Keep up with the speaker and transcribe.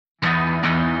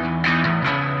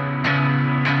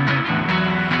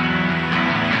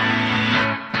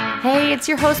Hey, it's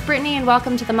your host Brittany, and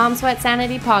welcome to the Mom Sweat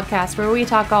Sanity Podcast, where we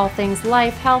talk all things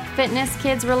life, health, fitness,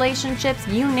 kids, relationships,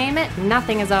 you name it,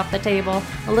 nothing is off the table.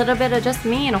 A little bit of just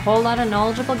me and a whole lot of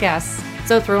knowledgeable guests.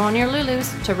 So throw on your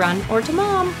Lulus to run or to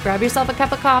mom, grab yourself a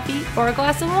cup of coffee or a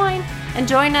glass of wine, and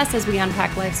join us as we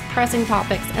unpack life's pressing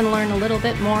topics and learn a little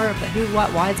bit more of the who,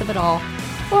 what, whys of it all.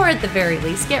 Or at the very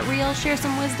least, get real, share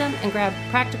some wisdom, and grab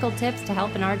practical tips to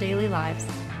help in our daily lives.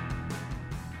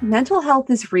 Mental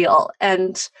health is real,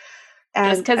 and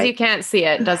just because you can't see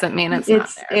it doesn't mean it's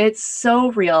not there. It's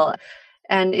so real,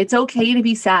 and it's okay to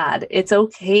be sad. It's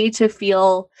okay to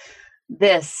feel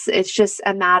this. It's just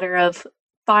a matter of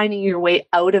finding your way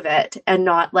out of it and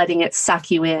not letting it suck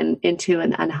you into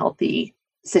an unhealthy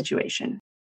situation.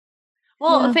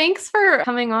 Well, thanks for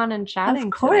coming on and chatting.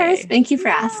 Of course. Today. Thank you for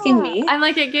asking me. And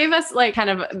it gave us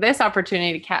kind of this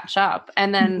opportunity to catch up,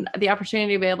 and then the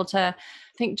opportunity to be able to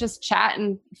just chat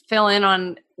and fill in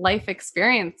on life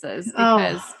experiences,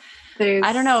 because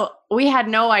I don't know, we had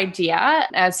no idea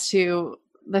as to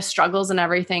the struggles and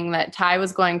everything that Ty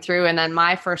was going through. And then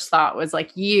my first thought was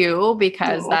you,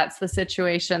 because that's the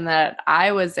situation that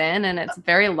I was in, and it's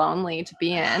very lonely to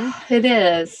be in. It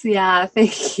is. Yeah.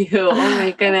 Thank you. Oh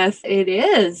my goodness. It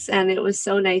is. And it was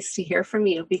so nice to hear from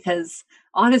you, because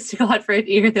honest to God,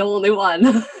 Brittany, you're the only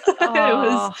one.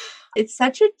 It's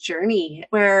such a journey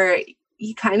where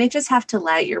you kind of just have to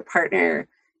let your partner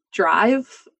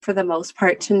drive for the most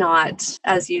part to not,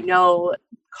 as you know,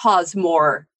 cause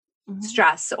more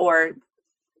stress, or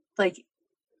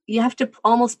you have to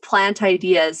almost plant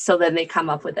ideas so then they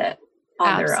come up with it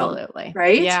on their own.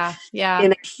 Right? Yeah. Yeah.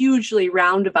 In a hugely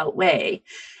roundabout way.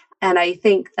 And I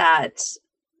think that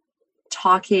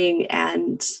talking,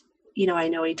 and, I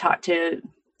know he talked to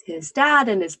his dad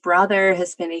and his brother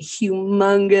has been a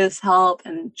humongous help,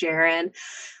 and Jaron.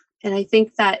 And I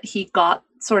think that he got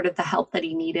sort of the help that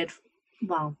he needed.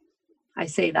 Well, I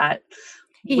say that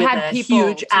he with had a people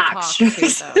huge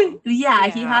asterisk. Yeah,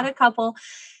 he had a couple.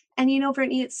 And,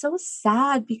 Brittany, it's so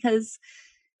sad, because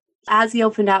as he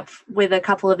opened up with a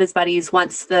couple of his buddies,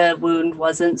 once the wound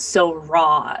wasn't so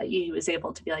raw, he was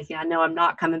able to be like, yeah, no, I'm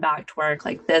not coming back to work.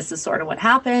 This is sort of what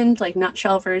happened,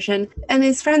 nutshell version. And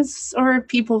his friends or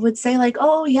people would say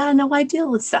oh, yeah, no, I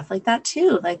deal with stuff like that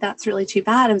too. That's really too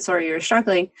bad. I'm sorry you're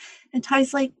struggling. And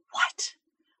Ty's like, what?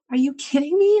 Are you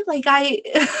kidding me?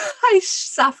 I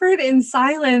suffered in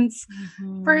silence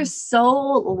for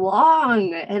so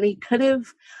long. And he could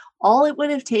have, all it would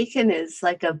have taken is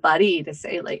a buddy to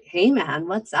say hey man,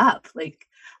 what's up?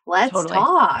 Let's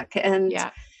talk. And,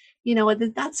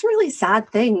 that's a really sad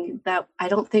thing that I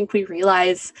don't think we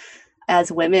realize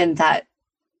as women that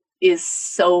is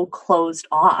so closed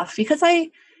off, because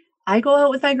I go out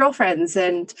with my girlfriends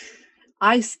and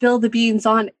I spill the beans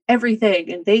on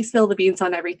everything, and they spill the beans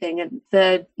on everything. And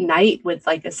the night with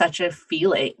such a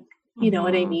feeling, you know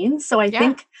what I mean? So I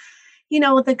think,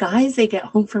 the guys, they get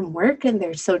home from work and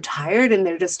they're so tired, and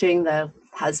they're just doing the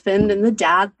husband and the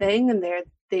dad thing. And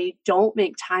they don't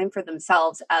make time for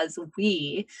themselves as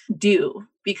we do,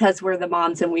 because we're the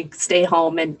moms and we stay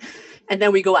home and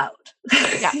then we go out.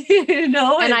 Yeah.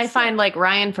 And I find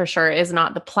Ryan for sure is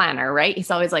not the planner, right?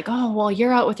 He's always oh, well,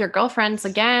 you're out with your girlfriends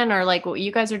again, or well,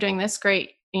 you guys are doing this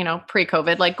great,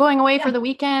 pre-COVID, going away for the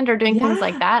weekend or doing things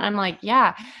like that. And I'm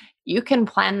yeah, you can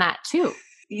plan that too.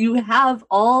 You have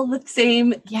all the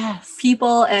same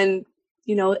people and,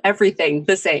 everything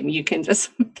the same. You can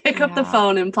just pick up the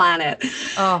phone and plan it.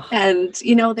 Oh, and,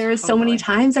 there are so many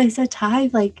times I said, Ty,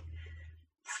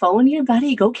 phone your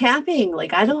buddy, go camping.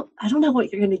 I don't know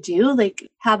what you're going to do.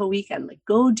 Have a weekend,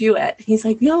 go do it. He's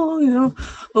no,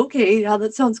 okay. Yeah,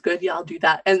 that sounds good. Yeah, I'll do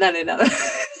that. And then it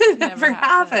never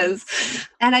happens.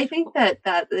 And I think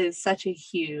that is such a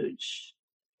huge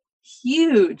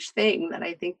thing that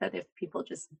I think that if people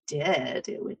just did,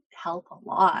 it would help a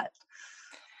lot.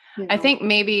 I think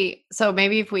maybe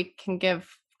if we can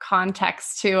give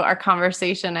context to our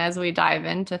conversation as we dive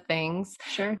into things.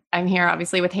 Sure. I'm here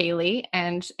obviously with Hayley,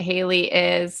 and Hayley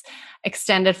is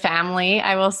extended family.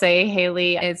 I will say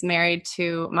Hayley is married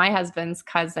to my husband's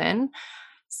cousin.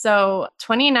 So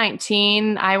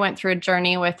 2019, I went through a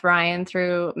journey with Ryan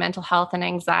through mental health and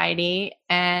anxiety.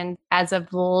 And as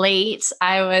of late,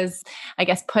 I was,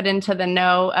 put into the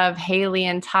know of Hayley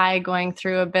and Ty going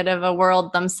through a bit of a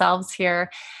world themselves here.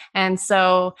 And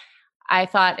so I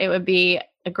thought it would be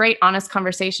a great, honest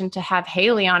conversation to have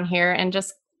Hayley on here and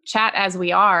just chat as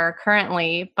we are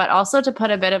currently, but also to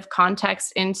put a bit of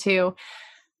context into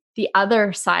the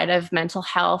other side of mental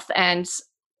health. And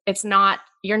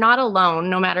you're not alone,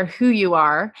 no matter who you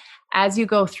are. As you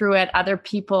go through it, other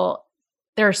people,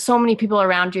 there are so many people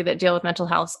around you that deal with mental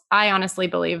health. I honestly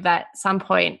believe that at some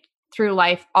point through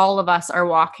life, all of us are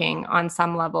walking on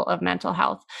some level of mental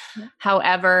health. Yeah.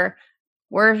 However,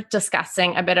 we're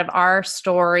discussing a bit of our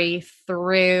story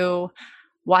through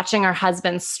watching our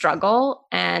husbands struggle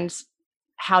and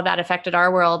how that affected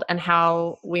our world and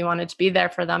how we wanted to be there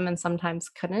for them and sometimes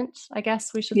couldn't, I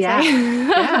guess we should say.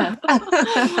 Yeah.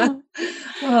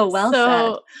 Oh,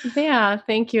 well said. Yeah,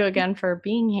 thank you again for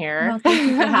being here. Well,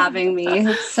 thank you for having me.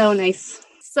 It's so nice.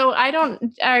 So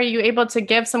are you able to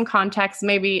give some context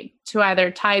maybe to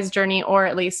either Ty's journey or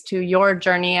at least to your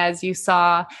journey as you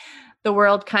saw the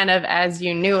world kind of as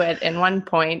you knew it in one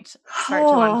point start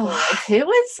to unfold? It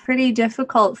was a pretty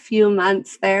difficult few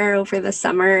months there over the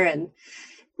summer, and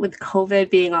with COVID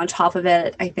being on top of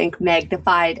it, I think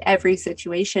magnified every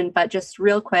situation. But just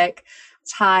real quick,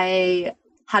 Ty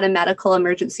had a medical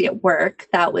emergency at work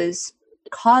that was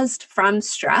caused from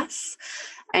stress,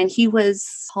 and he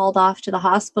was hauled off to the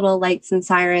hospital, lights and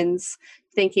sirens,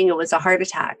 thinking it was a heart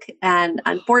attack. And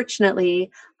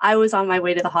unfortunately, I was on my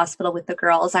way to the hospital with the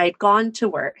girls. I had gone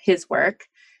to his work.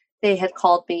 They had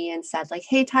called me and said, like,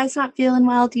 hey, Ty's not feeling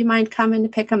well. Do you mind coming to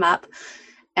pick him up?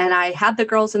 And I had the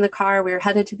girls in the car. We were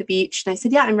headed to the beach. And I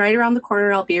said, yeah, I'm right around the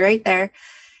corner. I'll be right there.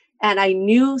 And I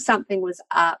knew something was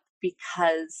up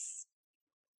because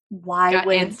why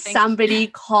would somebody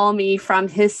call me from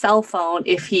his cell phone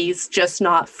if he's just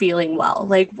not feeling well?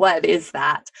 Like, what is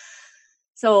that?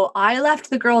 So I left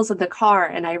the girls in the car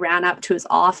and I ran up to his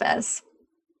office,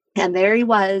 and there he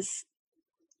was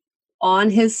on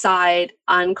his side,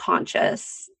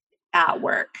 unconscious at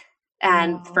work.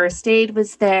 And first aid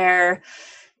was there.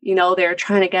 You know, they were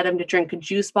trying to get him to drink a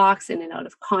juice box in and out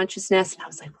of consciousness. And I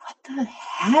was like, what the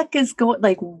heck is going,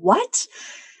 like, what?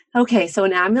 Okay, so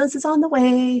an ambulance is on the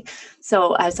way.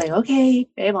 So I was like, okay,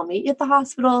 babe, I'll meet you at the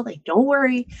hospital. Like, don't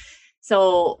worry.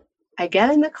 So I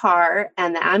get in the car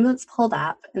and the ambulance pulled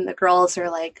up, and the girls are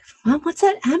like, Mom, what's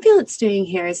that ambulance doing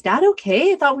here? Is Dad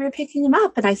okay? I thought we were picking him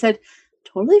up. And I said,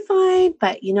 totally fine,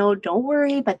 but don't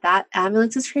worry, but that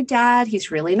ambulance is for Dad.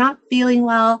 He's really not feeling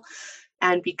well.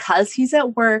 And because he's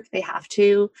at work, they have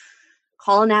to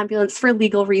call an ambulance for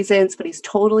legal reasons, but he's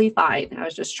totally fine. And I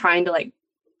was just trying to like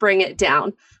bring it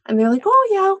down. And they're like, oh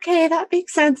yeah, okay, that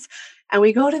makes sense. And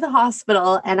we go to the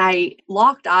hospital, and I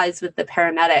locked eyes with the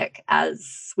paramedic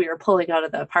as we were pulling out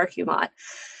of the parking lot.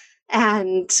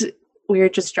 And we were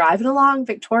just driving along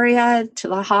Victoria to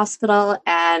the hospital,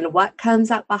 and what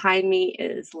comes up behind me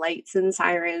is lights and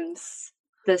sirens,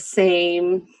 the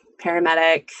same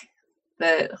paramedic,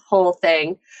 the whole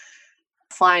thing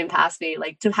flying past me,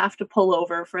 like to have to pull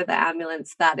over for the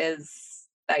ambulance that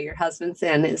your husband's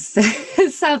in is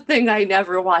something I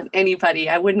never want anybody.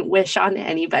 I wouldn't wish on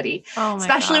anybody,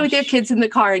 especially with your kids in the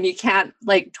car and you can't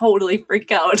like totally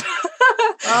freak out.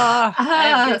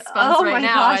 Gosh,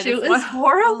 it was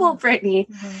horrible, Brittany.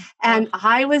 And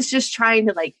I was just trying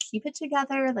to like keep it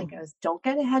together. Like don't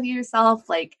get ahead of yourself.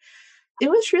 Like it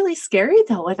was really scary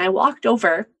though. And I walked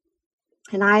over,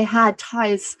 and I had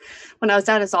Ty's, when I was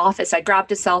at his office, I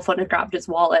grabbed his cell phone and grabbed his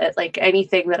wallet, like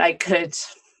anything that I could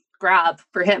grab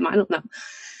for him. I don't know.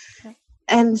 Okay.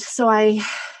 And so I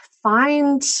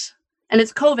find, and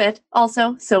it's COVID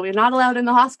also, so we're not allowed in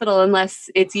the hospital unless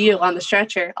it's you on the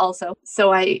stretcher also.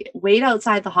 So I wait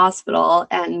outside the hospital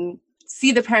and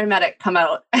see the paramedic come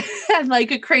out. And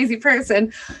like a crazy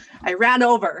person, I ran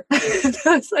over. I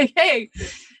was like, hey, can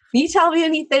you tell me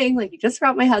anything? Like, you just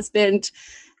brought my husband.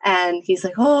 And he's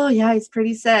like, oh yeah, he's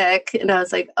pretty sick. And I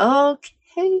was like,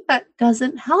 okay, that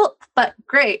doesn't help, but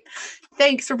great.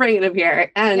 Thanks for bringing him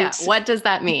here. And what does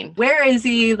that mean? Where is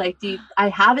he? Like, I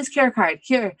have his care card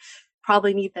here.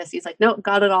 Probably need this. He's like, no,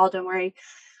 got it all. Don't worry.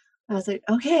 I was like,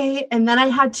 okay. And then I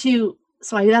had to,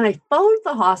 I phoned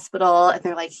the hospital, and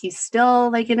they're like, he's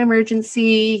still like an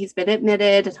emergency. He's been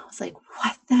admitted. And I was like,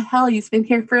 what the hell? He's been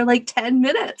here for like 10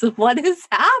 minutes. What is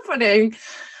happening?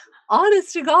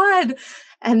 Honest to God.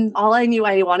 And all I knew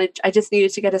I just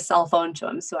needed to get a cell phone to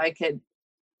him so I could,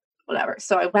 whatever.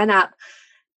 So I went up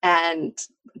and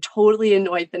totally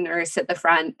annoyed the nurse at the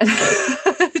front.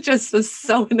 It just was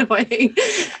so annoying.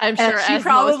 I'm sure she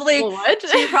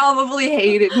probably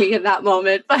hated me in that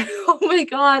moment, but oh my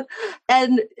God.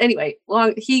 And anyway,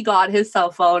 he got his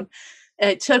cell phone.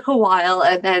 It took a while,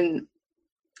 and then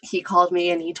he called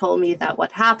me and he told me that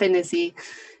what happened is he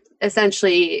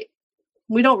essentially,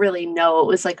 we don't really know. It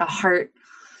was like a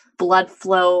blood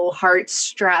flow, heart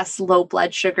stress, low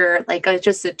blood sugar, like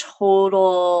just a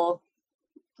total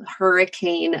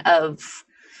hurricane of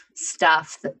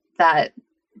stuff that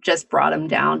just brought him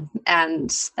down.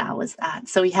 And that was that.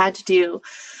 So he had to do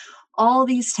all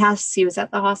these tests. He was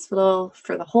at the hospital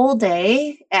for the whole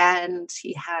day, and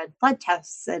he had blood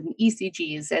tests and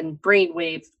ECGs and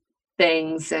brainwave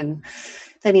things. And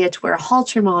then he had to wear a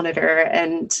Holter monitor.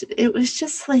 And it was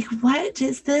just like, what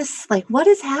is this? Like, what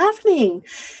is happening?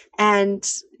 And,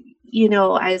 you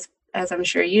know, as I'm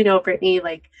sure you know, Brittany,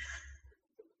 like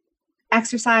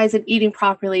exercise and eating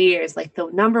properly is like the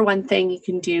number one thing you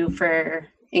can do for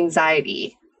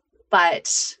anxiety.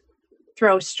 But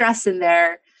throw stress in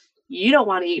there, you don't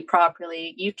want to eat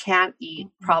properly. You can't eat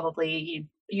probably.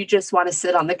 You just want to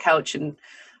sit on the couch and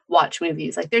watch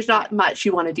movies. Like there's not much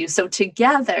you want to do. So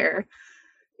together,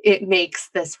 it makes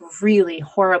this really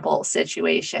horrible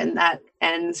situation that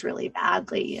ends really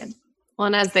badly.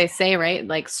 And as they say, right,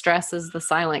 like stress is the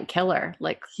silent killer.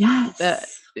 Like yes,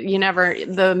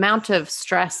 the amount of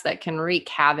stress that can wreak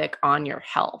havoc on your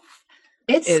health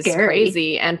it's is scary.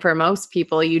 Crazy. And for most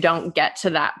people, you don't get to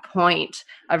that point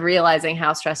of realizing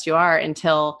how stressed you are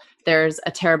until there's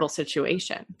a terrible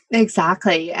situation.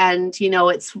 Exactly. And, you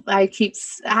know,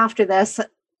 after this,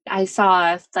 I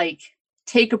saw like,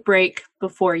 take a break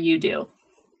before you do.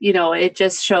 You know, it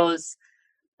just shows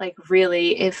like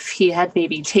really if he had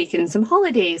maybe taken some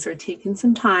holidays or taken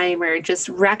some time or just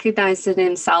recognized in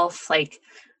himself, like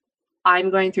I'm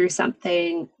going through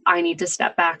something, I need to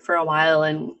step back for a while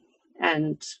and,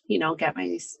 you know, get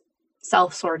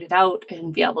myself sorted out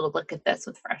and be able to look at this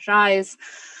with fresh eyes.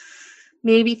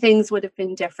 Maybe things would have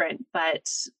been different,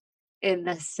 but in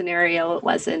this scenario, it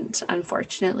wasn't,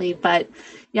 unfortunately. But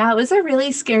yeah, it was a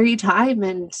really scary time.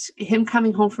 And him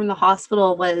coming home from the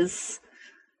hospital was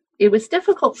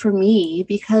difficult for me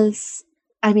because,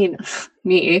 I mean,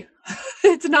 me,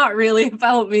 it's not really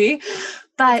about me,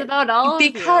 but it's about all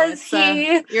because of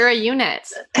you. You're a unit.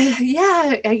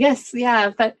 Yeah, I guess.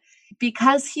 Yeah. But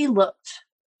because he looked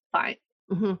fine.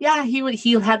 Mm-hmm. Yeah,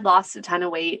 he had lost a ton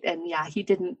of weight and yeah, he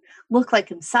didn't look like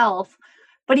himself,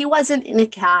 but he wasn't in a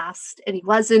cast and he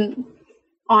wasn't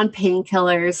on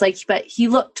painkillers, but he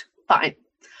looked fine.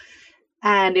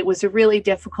 And it was a really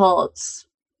difficult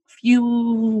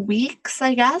few weeks,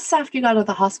 I guess, after he got out of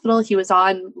the hospital. He was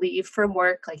on leave from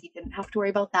work, like he didn't have to worry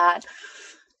about that.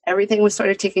 Everything was sort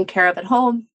of taken care of at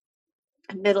home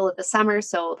in the middle of the summer,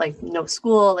 so like no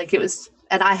school, like it was.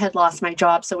 And I had lost my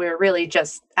job, so we were really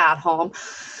just at home.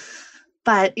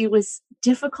 But it was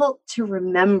difficult to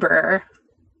remember,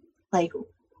 like,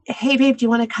 hey, babe, do you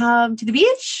want to come to the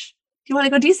beach? Do you want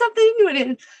to go do something? Do you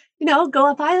want to, go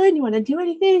up island? You want to do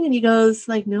anything? And he goes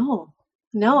like, no,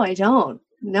 I don't.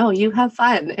 No, you have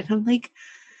fun. And I'm like,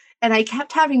 and I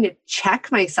kept having to check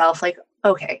myself, like,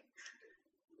 okay,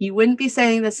 you wouldn't be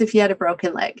saying this if you had a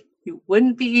broken leg. You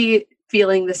wouldn't be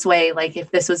feeling this way like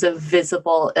if this was a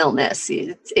visible illness.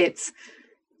 It's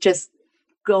just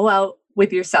go out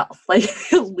with yourself, like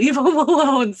leave them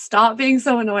alone, stop being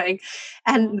so annoying.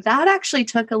 And that actually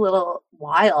took a little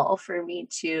while for me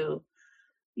to,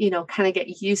 kind of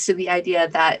get used to the idea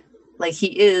that like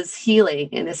he is healing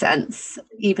in a sense,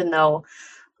 even though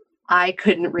I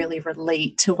couldn't really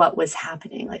relate to what was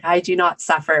happening. Like I do not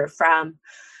suffer from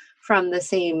the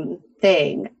same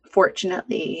thing,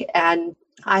 fortunately. And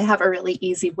I have a really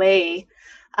easy way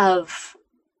of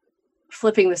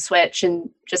flipping the switch and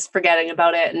just forgetting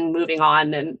about it and moving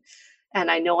on. And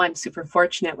I know I'm super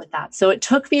fortunate with that. So it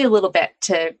took me a little bit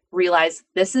to realize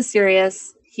this is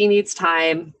serious. He needs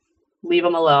time. Leave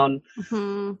him alone.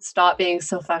 Mm-hmm. Stop being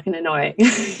so fucking annoying.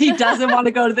 He doesn't want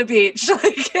to go to the beach.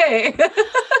 Okay.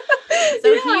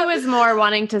 So he was more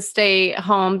wanting to stay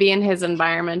home, be in his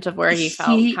environment of where he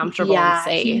felt comfortable and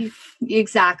safe.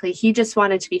 Exactly. He just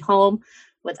wanted to be home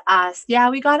with us. Yeah,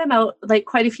 we got him out like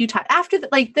quite a few times after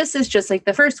this is just like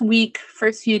the first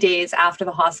few days after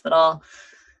the hospital,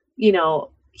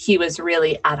 he was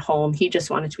really at home. He just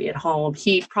wanted to be at home.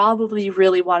 He probably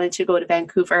really wanted to go to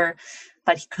Vancouver,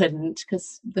 but he couldn't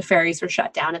because the ferries were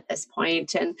shut down at this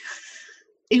point. And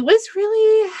it was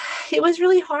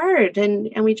really hard. And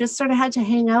we just sort of had to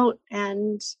hang out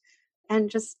and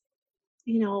just,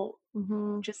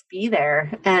 just be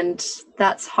there. And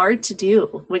that's hard to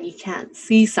do when you can't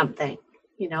see something,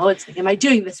 it's like, am I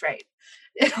doing this right?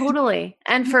 Totally.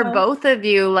 And for both of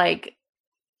you, like,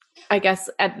 I guess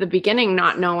at the beginning,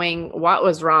 not knowing what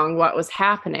was wrong, what was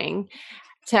happening,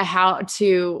 to how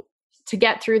to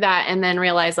get through that and then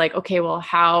realize like, okay, well,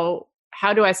 how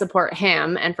do I support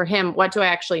him? And for him, what do I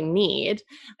actually need?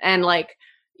 And like,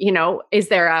 is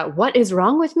there what is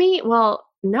wrong with me? Well,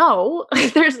 no,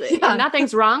 there's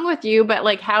nothing's wrong with you, but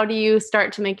like, how do you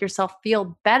start to make yourself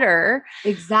feel better?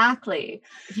 Exactly.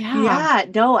 Yeah. Yeah.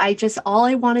 No, all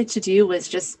I wanted to do was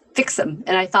just fix him.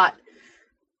 And I thought,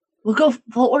 we'll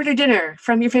order dinner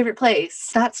from your favorite place.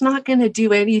 That's not going to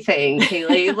do anything,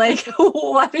 Hayley. Like,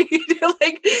 what are you doing?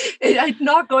 Like, I'm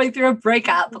not going through a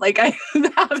breakup. Like, I'm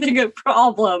having a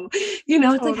problem.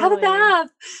 It's like, have a bath,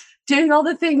 doing all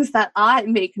the things that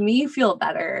make me feel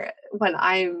better when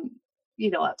I'm,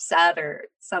 upset or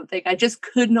something. I just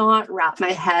could not wrap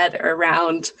my head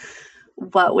around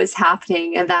what was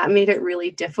happening. And that made it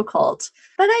really difficult.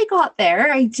 But I got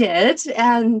there. I did.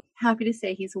 And happy to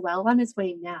say he's well on his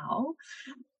way now,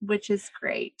 which is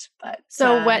great. But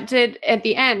so what did, at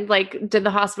the end, like, did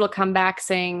the hospital come back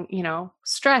saying,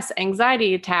 stress,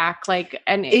 anxiety attack,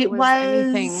 and it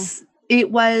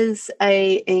was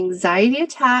a anxiety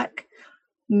attack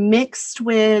mixed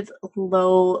with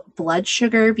low blood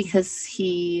sugar because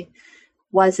he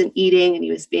wasn't eating and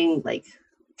he was being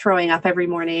throwing up every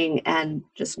morning and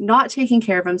just not taking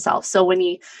care of himself. So when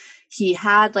he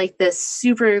had this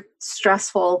super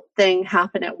stressful thing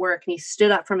happen at work, and he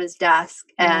stood up from his desk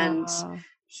and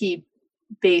he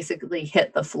basically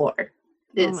hit the floor.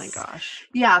 Oh my gosh.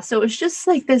 Yeah. So it was just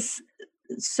this,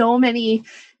 so many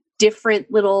different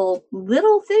little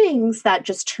things that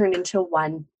just turned into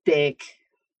one big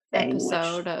thing.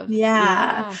 Episode of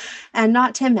and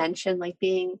not to mention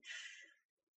being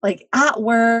at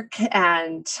work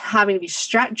and having to be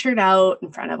stretchered out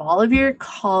in front of all of your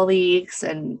colleagues,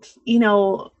 and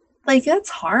that's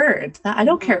hard. I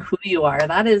don't care who you are,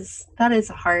 that is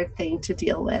a hard thing to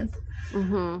deal with.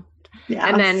 Yeah.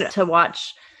 And then to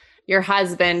watch your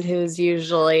husband, who's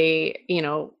usually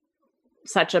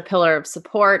such a pillar of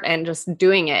support, and just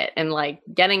doing it and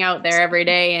getting out there every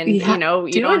day, and you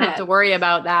don't have to worry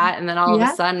about that, and then all of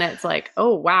a sudden it's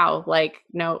oh wow,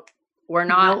 no, we're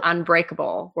not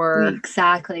unbreakable.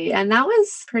 Exactly. And that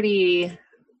was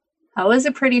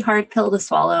a pretty hard pill to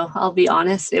swallow, I'll be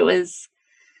honest. It was,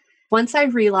 once I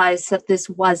realized that this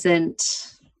wasn't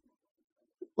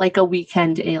a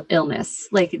weekend illness,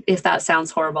 if that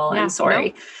sounds horrible, I'm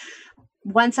sorry.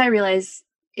 No. Once I realized,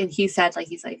 and he said, I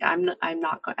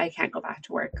can't go back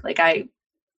to work.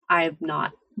 I'm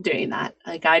not doing that.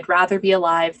 I'd rather be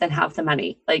alive than have the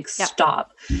money.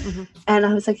 Stop. And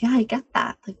I was yeah, I get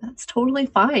that. That's totally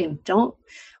fine.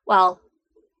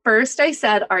 First I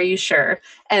said, are you sure?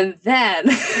 And then,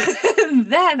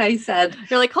 I said,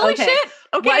 you're holy shit.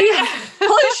 Okay.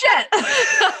 Holy shit.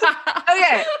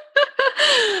 Okay.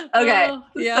 Okay.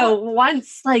 Yeah. So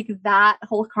once that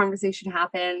whole conversation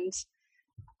happened,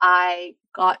 I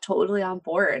got totally on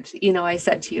board. I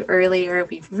said to you earlier,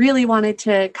 we really wanted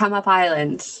to come up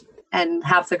island and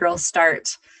have the girls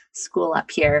start school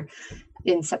up here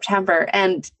in September.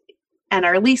 And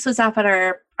our lease was up at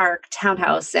our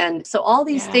townhouse. And so all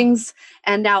these things,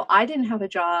 and now I didn't have a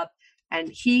job and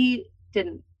he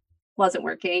wasn't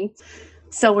working.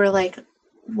 So we're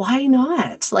why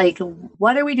not?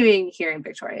 What are we doing here in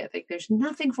Victoria? There's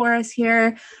nothing for us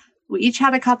here. We each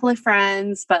had a couple of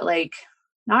friends, but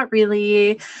not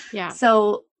really. Yeah.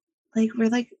 So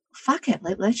we're fuck it.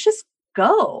 Let's just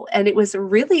go. And it was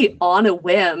really on a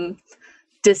whim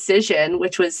decision,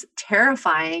 which was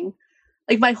terrifying.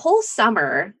 My whole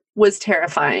summer was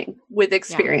terrifying with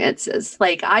experiences.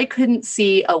 I couldn't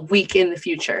see a week in the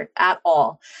future at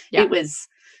all. Yeah. It was,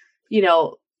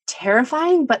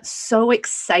 terrifying, but so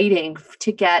exciting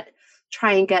to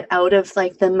try and get out of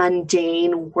the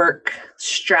mundane work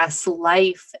stress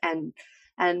life and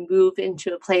move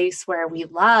into a place where we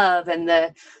love, and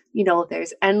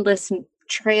there's endless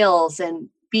trails and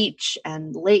beach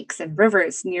and lakes and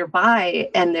rivers nearby,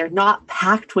 and they're not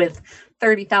packed with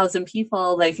 30,000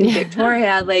 people in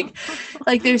Victoria.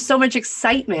 There's so much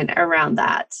excitement around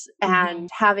that. And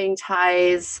having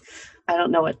ties, I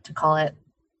don't know what to call it,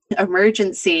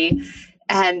 emergency,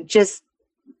 and just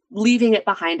leaving it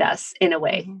behind us in a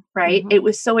way, right? It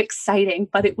was so exciting,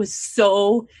 but it was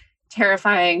so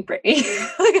terrifying, Brittany.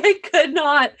 I could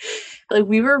not,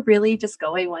 we were really just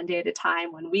going one day at a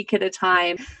time, 1 week at a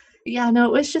time. Yeah, no,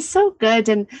 it was just so good.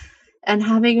 And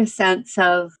having a sense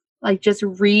of just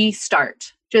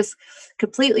restart, just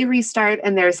completely restart.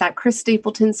 And there's that Chris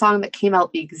Stapleton song that came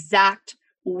out the exact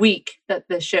week that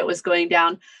the shit was going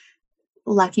down.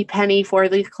 Lucky Penny,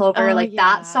 4-Leaf Clover,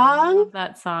 that song. I love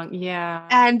that song. Yeah.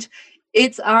 And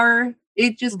it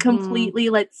just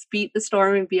completely, let's beat the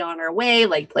storm and be on our way.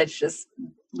 Let's just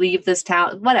leave this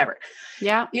town, whatever.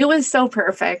 Yeah. It was so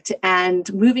perfect.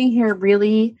 And moving here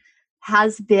really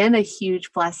has been a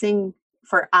huge blessing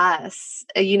for us.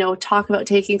 Talk about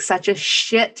taking such a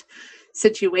shit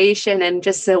situation and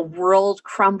just a world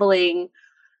crumbling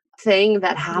thing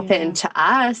that happened to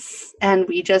us, and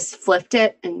we just flipped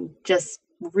it, and just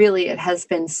really, it has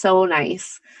been so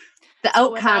nice. The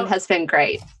outcome has been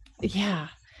great. Yeah.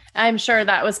 I'm sure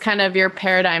that was kind of your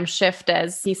paradigm shift,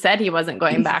 as he said he wasn't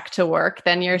going back to work.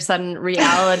 Then your sudden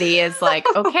reality is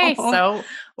okay, so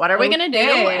what are we going to do?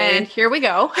 And here we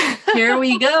go. Here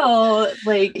we go.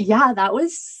 That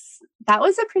was that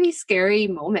was a pretty scary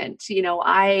moment.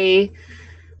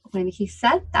 When he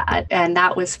said that, and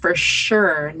that was for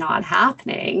sure not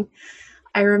happening,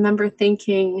 I remember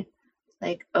thinking,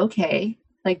 like, okay,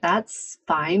 like that's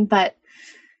fine, but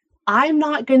I'm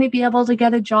not going to be able to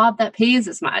get a job that pays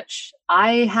as much.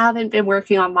 I haven't been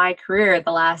working on my career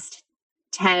the last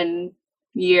 10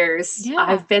 years. Yeah.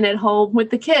 I've been at home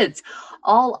with the kids.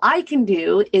 All I can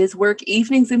do is work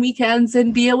evenings and weekends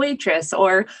and be a waitress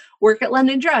or work at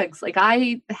London Drugs. Like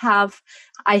I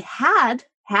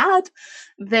had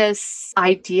this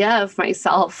idea of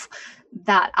myself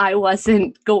that I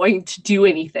wasn't going to do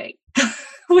anything,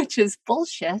 which is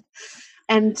bullshit.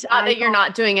 And not that you're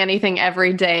not doing anything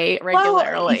every day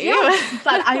regularly. Well, yes,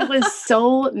 but I was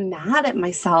so mad at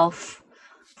myself,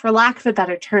 for lack of a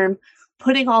better term,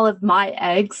 putting all of my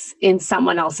eggs in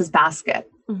someone else's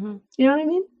basket. Mm-hmm. You know what I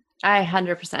mean? I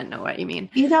 100% know what you mean.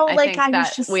 I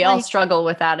was just we all struggle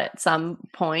with that at some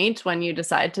point when you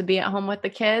decide to be at home with the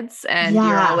kids and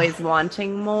you're always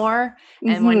wanting more.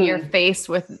 And when you're faced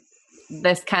with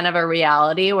this kind of a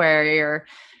reality where you're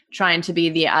trying to be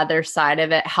the other side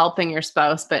of it, helping your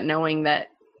spouse, but knowing that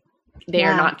they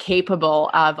are not capable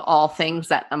of all things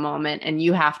at the moment and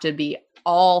you have to be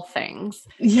all things.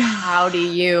 Yeah. How do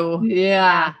you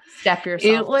step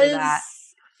yourself through that?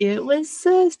 It was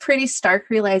a pretty stark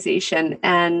realization.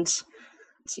 And,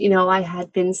 I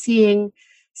had been seeing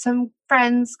some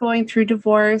friends going through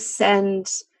divorce, and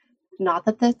not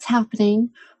that that's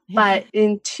happening, but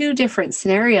in two different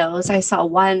scenarios, I saw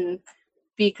one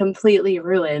be completely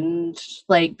ruined,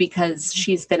 like because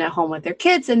she's been at home with their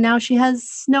kids and now she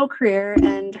has no career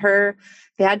and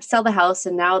they had to sell the house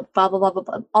and now blah, blah, blah, blah,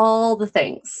 blah, all the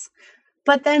things.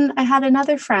 But then I had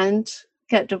another friend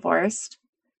get divorced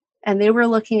and they were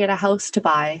looking at a house to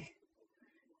buy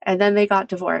and then they got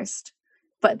divorced.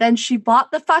 But then she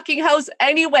bought the fucking house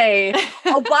anyway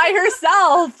by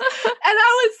herself. And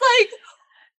I was like,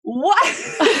 what?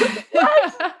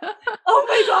 What? Oh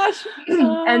my gosh.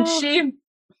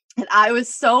 And I was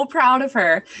so proud of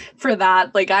her for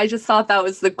that. Like, I just thought that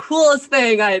was the coolest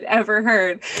thing I'd ever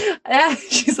heard. And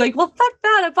she's like, well, fuck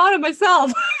that. I bought it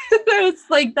myself. I was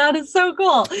like, that is so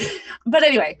cool. But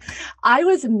anyway, I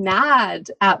was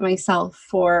mad at myself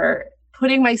for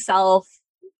putting myself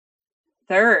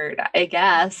third, I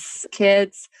guess.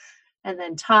 Kids, and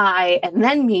then Ty, and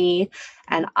then me.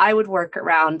 And I would work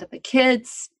around the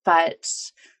kids,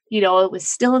 but it was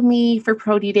still me for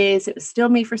Prody days. It was still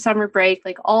me for summer break,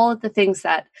 like all of the things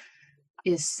that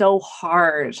is so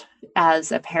hard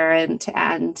as a parent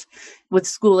and with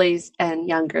school age and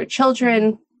younger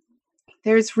children.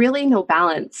 There's really no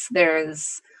balance.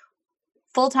 There's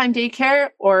full-time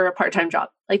daycare or a part-time job.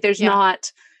 Like there's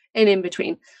not an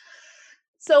in-between.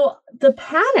 So the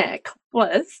panic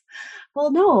was,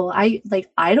 well, no, I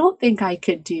don't think I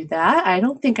could do that. I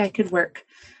don't think I could work.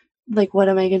 Like, what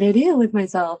am I going to do with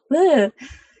myself? Ugh.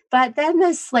 But then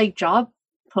this job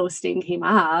posting came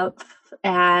up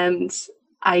and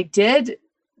I did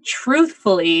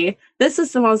truthfully, this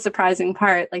is the most surprising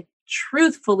part,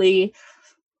 truthfully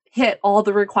hit all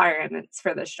the requirements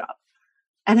for this job.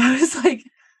 And I was like,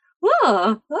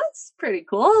 oh, that's pretty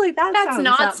cool. Like that's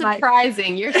not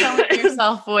surprising. You're selling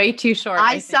yourself way too short.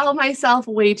 I sell myself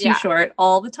way too short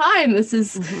all the time. This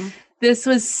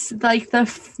was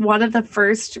one of the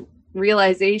first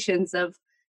realizations of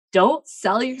don't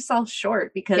sell yourself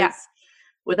short, because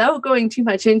without going too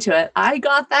much into it, I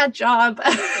got that job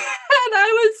and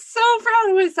I was so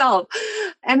proud of myself,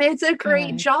 and it's a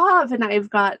great job, and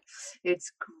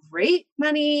it's great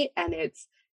money and it's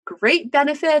great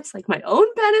benefits, like my own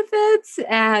benefits.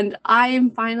 And I'm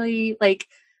finally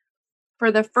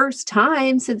for the first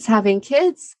time since having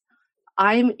kids,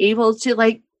 I'm able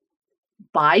to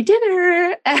buy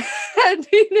dinner and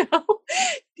take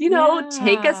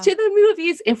us to the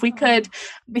movies if we could.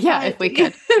 If we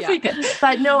could. If we could.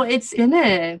 But no,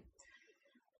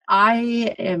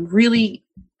 I am really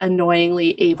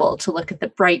annoyingly able to look at the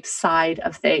bright side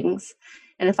of things.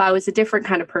 And if I was a different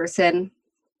kind of person,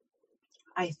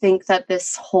 I think that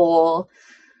this whole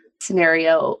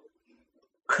scenario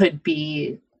could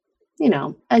be,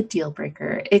 a deal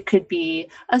breaker. It could be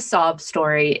a sob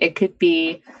story. It could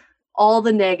be all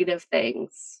the negative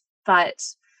things.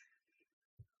 But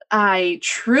I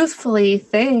truthfully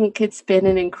think it's been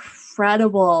an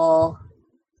incredible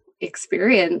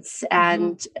experience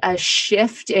and a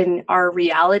shift in our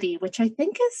reality, which I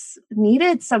think is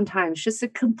needed sometimes, just a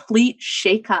complete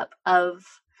shakeup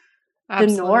of the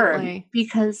norm.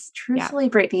 Because truthfully,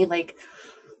 Brittany,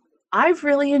 I've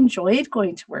really enjoyed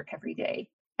going to work every day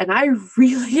and I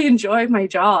really enjoy my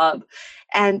job.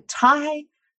 And Ty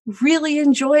really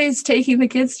enjoys taking the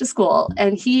kids to school,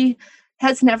 and he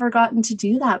has never gotten to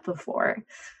do that before.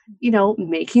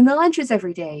 Making the lunches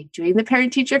every day, doing the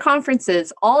parent-teacher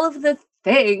conferences, all of the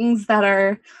things that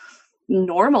are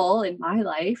normal in my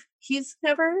life, he's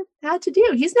never had to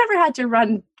do. He's never had to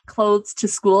run clothes to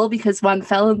school because one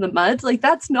fell in the mud. Like,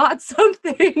 that's not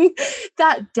something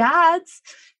that dads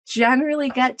generally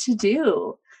get to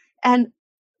do. And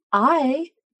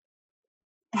I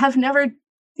have never,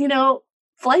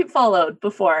 flight followed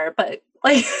before, but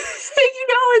like,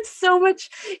 it's so much,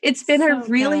 it's been a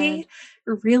really,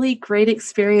 really great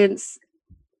experience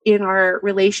in our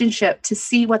relationship to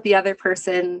see what the other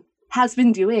person has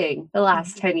been doing the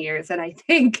last 10 years. And I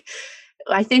think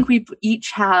we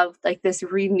each have like this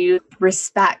renewed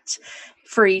respect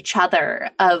for each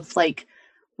other of like,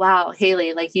 wow,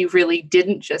 Hayley, like you really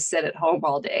didn't just sit at home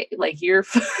all day. Like you're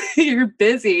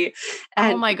busy.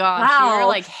 And oh my gosh, wow, you're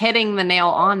like hitting the nail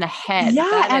on the head.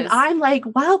 Yeah. And I'm like,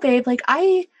 wow, babe, like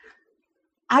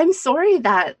I'm sorry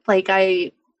that like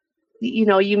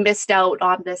you missed out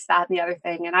on this, that, and the other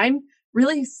thing. And I'm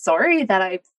really sorry that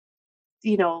I've,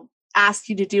 asked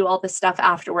you to do all this stuff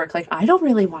after work. Like, I don't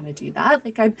really want to do that.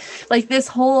 Like, I'm like, this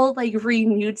whole like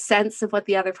renewed sense of what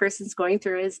the other person's going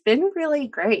through has been really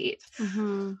great.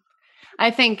 Mm-hmm.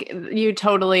 I think you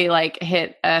totally like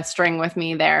hit a string with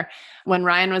me there. When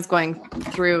Ryan was going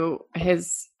through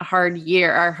his hard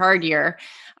year,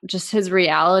 just his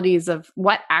realities of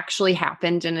what actually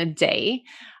happened in a day.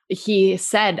 He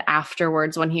said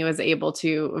afterwards, when he was able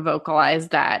to vocalize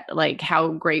that, like how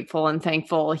grateful and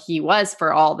thankful he was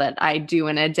for all that I do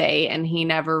in a day. And he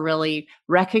never really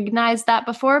recognized that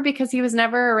before because he was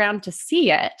never around to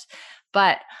see it.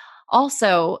 But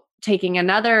also taking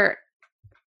another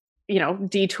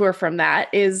detour from that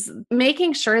is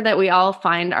making sure that we all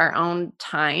find our own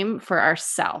time for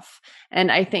ourselves.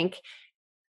 And I think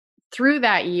through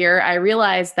that year, I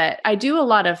realized that I do a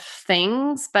lot of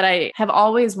things, but I have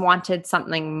always wanted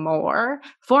something more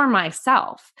for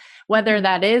myself. Whether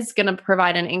that is going to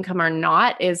provide an income or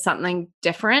not is something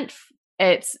different.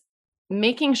 It's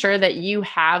making sure that you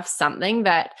have something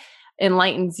that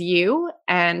enlightens you.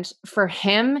 And for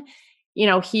him,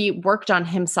 he worked on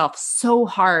himself so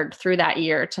hard through that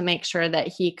year to make sure that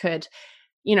he could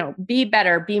be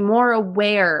better, be more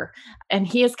aware. And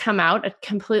he has come out a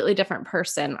completely different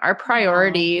person. Our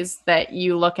priorities that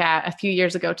you look at a few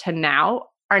years ago to now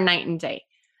are night and day.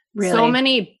 Really? So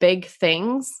many big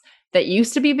things that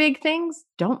used to be big things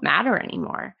don't matter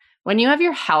anymore. When you have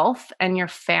your health and your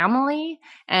family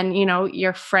and,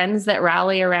 your friends that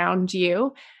rally around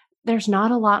you, there's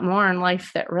not a lot more in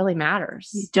life that really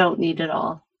matters. You don't need it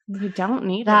all. You don't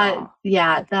need that. It all.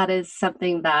 Yeah, that is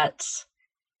something that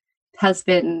has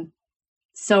been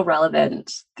so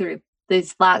relevant through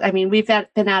these we've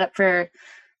been at it for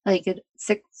like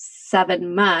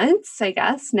 6-7 months, I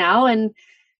guess now. And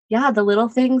yeah, the little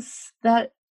things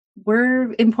that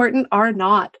were important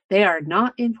they are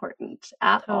not important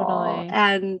at all.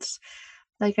 And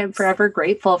like, I'm forever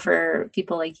grateful for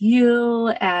people like you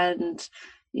and,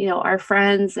 our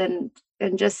friends and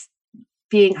just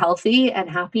being healthy and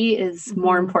happy is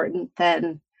more important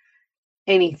than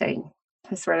anything.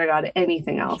 I swear to God,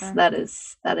 anything else. Sure. That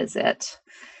is it.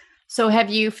 So have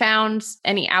you found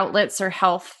any outlets or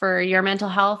health for your mental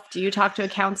health? Do you talk to a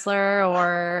counselor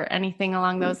or anything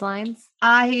along those lines?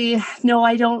 No,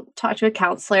 I don't talk to a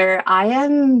counselor. I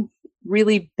am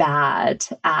really bad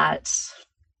at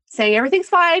saying everything's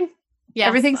fine. Yes.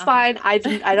 Everything's fine. I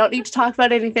don't need to talk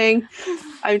about anything.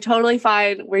 I'm totally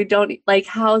fine. We don't like,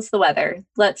 how's the weather?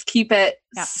 Let's keep it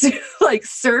like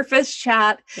surface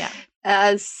chat. Yeah.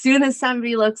 As soon as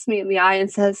somebody looks me in the eye and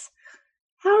says,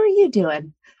 how are you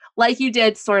doing? Like you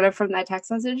did sort of from that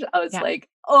text message. I was like,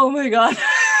 oh my God,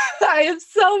 I have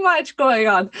so much going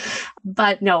on.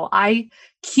 But no, I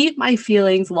keep my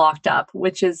feelings locked up,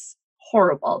 which is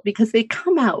horrible because they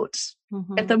come out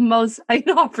at the most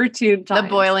inopportune time. The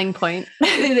boiling point.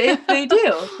 They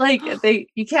do. Like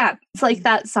you can't. It's like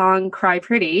that song Cry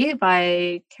Pretty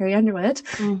by Carrie Underwood.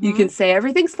 You can say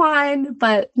everything's fine,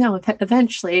 but no,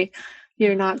 eventually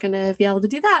you're not going to be able to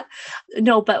do that.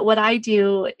 No, but what I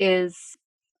do is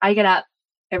I get up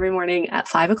every morning at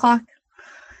 5:00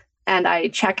 and I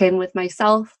check in with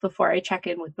myself before I check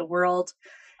in with the world.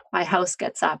 My house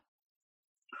gets up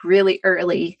really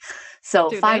early. So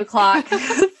 5:00,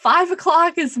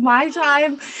 5:00 is my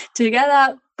time to get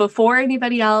up before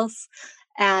anybody else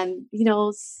and,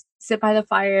 sit by the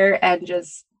fire and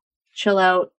just chill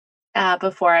out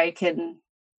before I can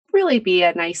really be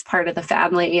a nice part of the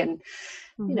family and,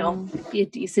 be a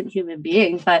decent human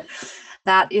being. But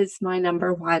That is my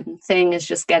number one thing, is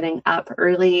just getting up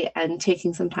early and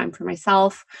taking some time for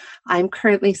myself. I'm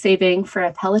currently saving for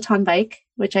a Peloton bike,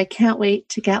 which I can't wait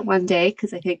to get one day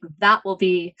because I think that will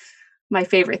be my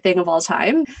favorite thing of all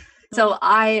time. So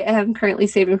I am currently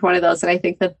saving for one of those, and I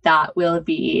think that that will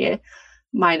be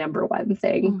my number one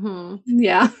thing. Mm-hmm.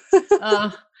 Yeah.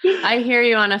 I hear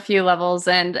you on a few levels,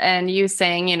 and you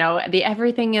saying, the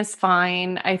everything is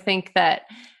fine. I think that,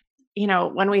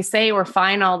 when we say we're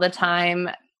fine all the time,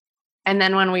 and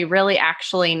then when we really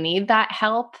actually need that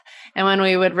help, and when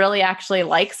we would really actually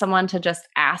like someone to just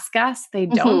ask us, they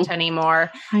don't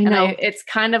anymore. I know. And it's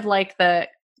kind of like the,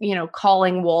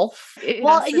 calling wolf.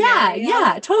 Well,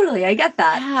 yeah, totally. I get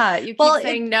that. Yeah, you keep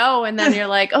saying no, and then you're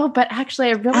like, oh, but actually,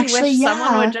 I really wish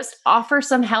someone would just offer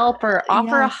some help, or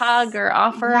offer a hug, or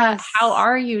offer a, how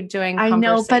are you doing? I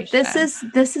know, but this is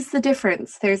the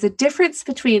difference. There's a difference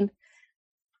between,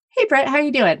 hey, Brett, how are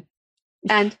you doing?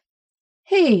 And,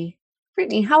 hey,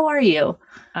 Brittany, how are you?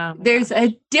 There's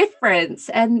a difference,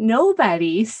 and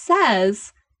nobody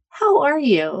says, how are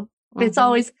you? It's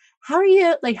always, how are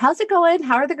you? Like, how's it going?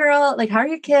 How are the girl? Like, how are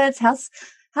your kids? How's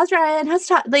Ryan? How's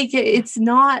Todd? Like, it's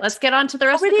not. Let's get on to the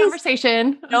rest of the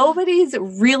conversation. Nobody's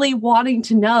really wanting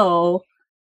to know,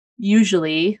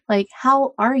 usually, like,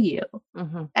 how are you?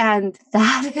 And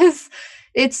that is,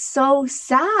 it's so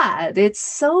sad. It's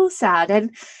so sad.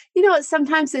 And,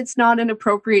 sometimes it's not an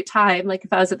appropriate time. Like,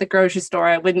 if I was at the grocery store,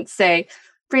 I wouldn't say,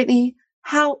 Brittany,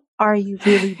 how are you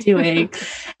really doing?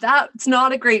 That's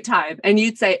not a great time. And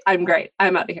you'd say, I'm great.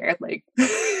 I'm out of here. Like,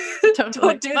 don't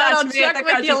do that. I'll check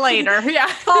with you later. Yeah.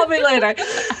 Call me later.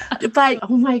 But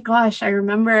oh my gosh, I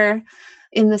remember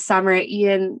in the summer,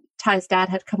 Ty's dad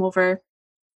had come over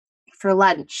for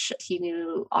lunch. He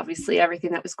knew obviously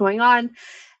everything that was going on.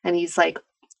 And he's like,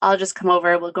 I'll just come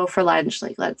over. We'll go for lunch.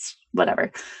 Like, let's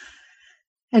whatever.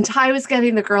 And Ty was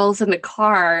getting the girls in the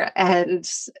car, and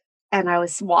I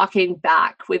was walking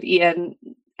back with Ian,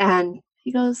 and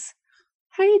he goes,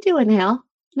 how are you doing, Hale?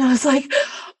 And I was like,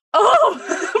 oh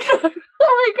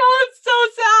my God, it's so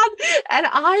sad. And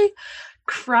I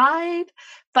cried,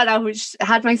 but I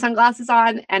had my sunglasses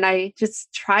on, and I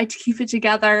just tried to keep it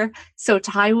together so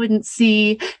Ty wouldn't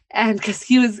see. And because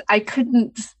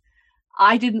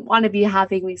I didn't want to be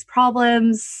having these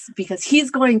problems because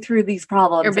he's going through these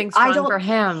problems. You're being strong for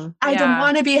him. I don't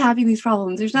want to be having these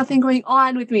problems. There's nothing going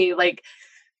on with me. Like,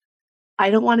 I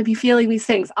don't want to be feeling these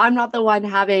things. I'm not the one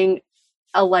having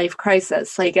a life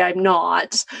crisis. Like, I'm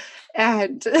not.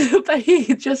 And, but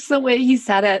just the way he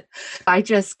said it, I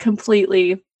just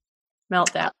completely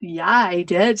meltdown. Yeah, I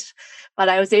did. But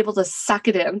I was able to suck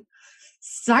it in.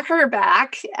 Suck her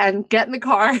back and get in the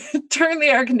car, turn the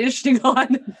air conditioning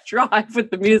on, and drive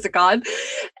with the music on.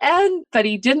 But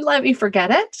he didn't let me forget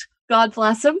it. God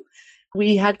bless him.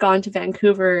 We had gone to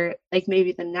Vancouver, like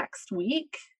maybe the next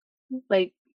week,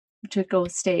 like to go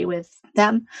stay with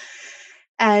them.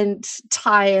 And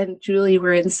Ty and Julie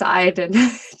were inside, and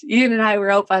Ian and I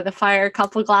were out by the fire, a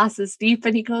couple glasses deep.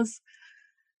 And he goes,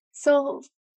 so,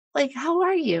 like, how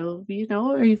are you?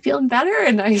 Are you feeling better?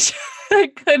 And I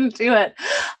couldn't do it.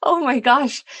 Oh my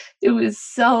gosh. It was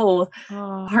so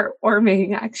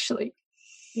heartwarming, actually.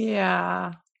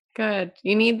 Yeah. Good.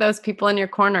 You need those people in your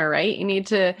corner, right? You need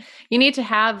to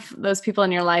have those people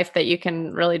in your life that you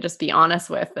can really just be honest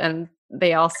with. And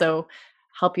they also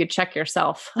help you check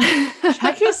yourself.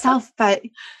 Check yourself, but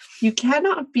you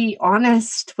cannot be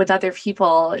honest with other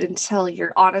people until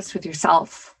you're honest with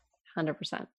yourself.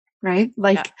 100%. Right?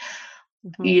 Like,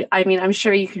 I'm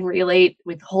sure you can relate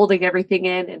with holding everything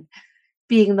in and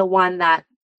being the one that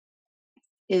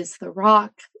is the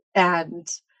rock. And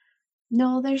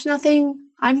no, there's nothing.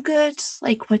 I'm good.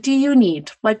 Like, what do you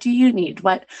need? What do you need?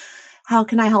 How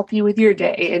can I help you with your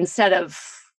day? Instead of,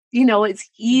 it's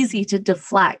easy to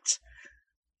deflect.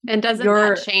 And doesn't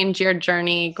that change your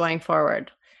journey going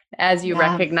forward as you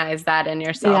recognize that in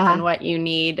yourself and what you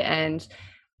need, and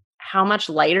how much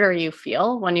lighter you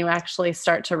feel when you actually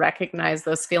start to recognize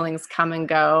those feelings come and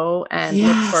go, and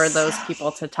look for those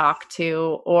people to talk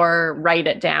to or write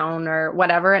it down or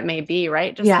whatever it may be,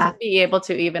 right? Just to be able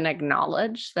to even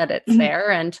acknowledge that it's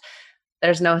there, and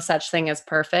there's no such thing as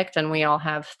perfect. And we all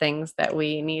have things that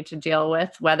we need to deal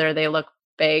with, whether they look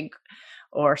big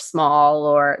or small,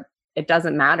 or it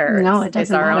doesn't matter. No, it doesn't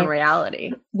It's our matter. own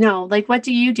reality. No, like, what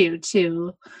do you do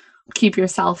to keep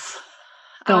yourself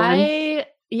going?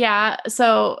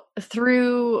 So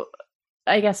through,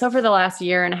 I guess, over the last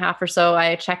year and a half or so,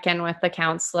 I check in with the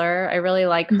counselor. I really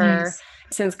like her.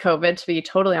 Since COVID, to be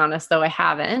totally honest, though, I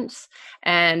haven't.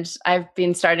 And I've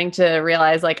been starting to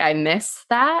realize, like, I miss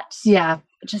that. Yeah.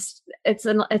 Just, it's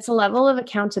a level of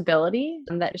accountability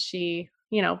that she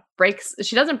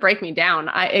she doesn't break me down.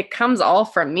 It comes all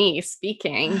from me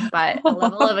speaking, but a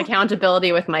level of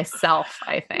accountability with myself,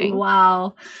 I think.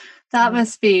 Wow. That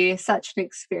must be such an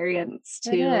experience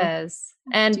too. It is.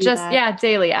 And just,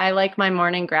 daily. I like my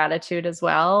morning gratitude as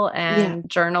well. And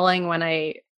journaling when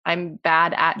I'm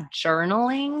bad at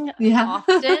journaling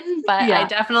often, but I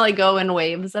definitely go in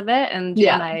waves of it. And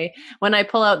when I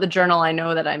pull out the journal, I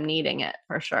know that I'm needing it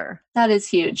for sure. That is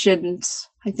huge. And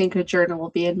I think a journal will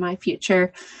be in my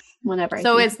future whenever I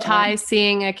So is Ty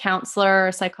seeing a counselor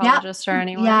or psychologist or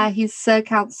anyone? Yeah, he's a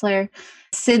counselor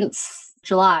since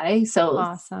July. So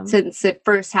awesome. Since it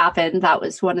first happened, that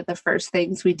was one of the first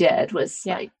things we did was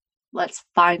like, let's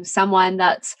find someone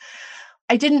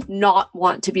I didn't not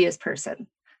want to be his person.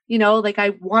 Like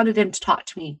I wanted him to talk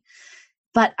to me,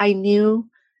 but I knew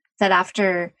that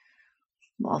after,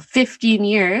 15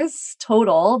 years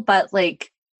total, but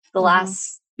like the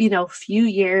last, few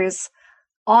years,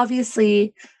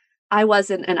 obviously I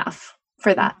wasn't enough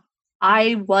for that.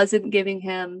 I wasn't giving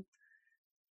him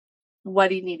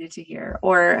what he needed to hear,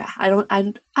 or I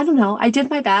don't know. I did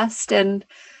my best. And,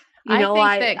 I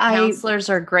think that counselors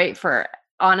are great for,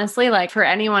 honestly, like for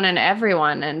anyone and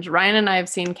everyone. And Ryan and I have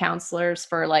seen counselors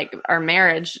for like our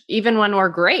marriage, even when we're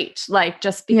great, like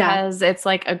just because it's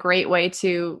like a great way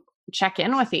to check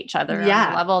in with each other on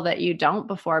a level that you don't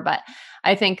before. But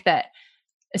I think that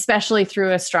especially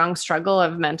through a strong struggle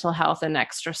of mental health and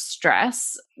extra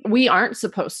stress, we aren't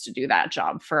supposed to do that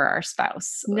job for our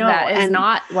spouse. No, that is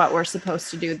not what we're supposed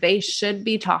to do. They should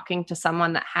be talking to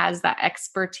someone that has that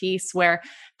expertise where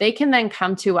they can then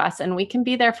come to us and we can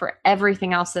be there for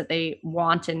everything else that they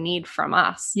want and need from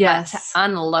us. Yes. But to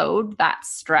unload that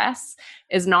stress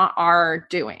is not our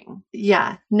doing.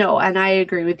 Yeah, no. And I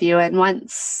agree with you. And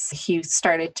once he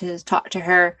started to talk to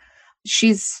her,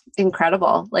 she's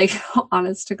incredible. Like,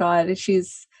 honest to God,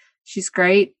 she's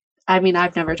great. I mean,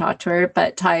 I've never talked to her,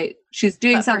 but Ty, she's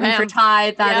doing something for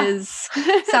Ty that is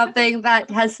something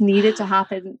that has needed to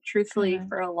happen, truthfully,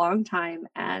 for a long time.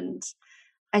 And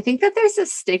I think that there's a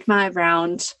stigma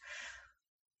around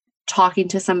talking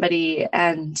to somebody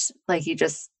and like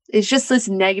it's just this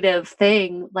negative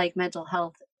thing, like mental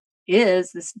health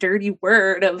is this dirty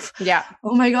word of,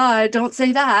 oh my God, don't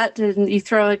say that. And you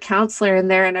throw a counselor in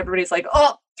there and everybody's like,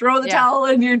 oh, throw the towel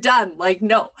and you're done. Like,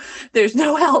 no, there's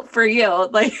no help for you.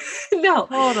 Like, no.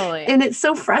 Totally. And it's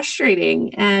so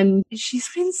frustrating. And she's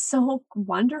been so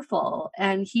wonderful.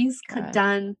 And he's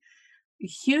done a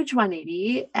huge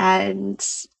 180 and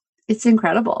it's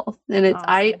incredible. And it's,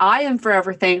 awesome. I am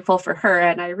forever thankful for her.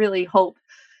 And I really hope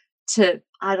to,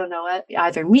 I don't know,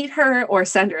 either meet her or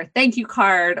send her a thank you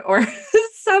card or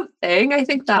something. I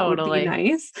think that would be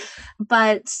nice.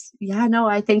 But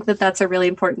I think that that's a really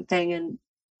important thing. And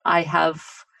I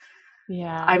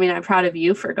mean, I'm proud of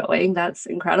you for going. That's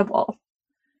incredible.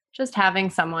 Just having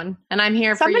someone. And I'm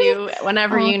here for you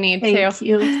whenever you need to.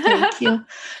 Thank you.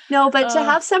 No, but to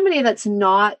have somebody that's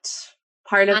not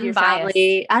part of your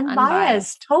family,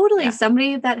 unbiased. Totally. Yeah.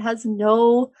 Somebody that has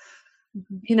no,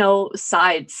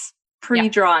 sides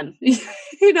pre-drawn,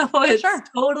 it's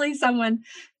totally someone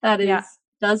that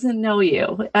doesn't know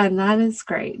you. And that is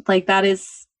great. Like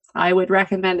I would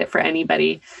recommend it for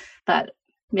anybody, but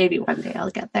maybe one day I'll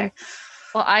get there.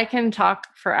 Well, I can talk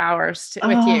for hours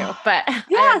with you, but I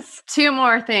have two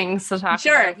more things to talk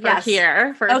about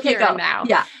here and now.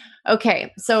 Yeah.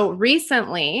 Okay. So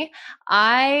recently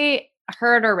I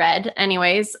heard or read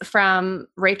anyways from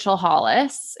Rachel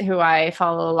Hollis, who I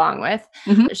follow along with.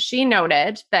 Mm-hmm. She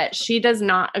noted that she does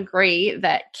not agree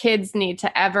that kids need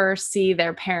to ever see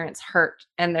their parents hurt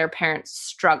and their parents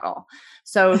struggle.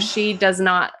 So she does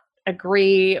not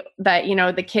agree that,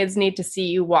 the kids need to see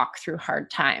you walk through hard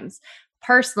times.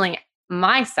 Personally,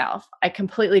 myself, I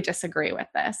completely disagree with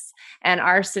this. And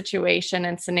our situation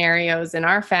and scenarios in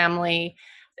our family,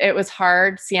 it was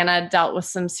hard. Sienna dealt with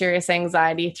some serious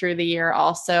anxiety through the year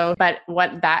also. But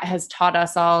what that has taught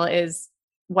us all is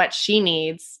what she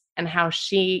needs and how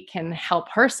she can help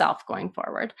herself going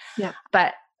forward. Yeah.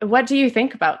 But what do you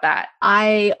think about that?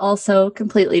 I also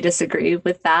completely disagree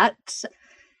with that.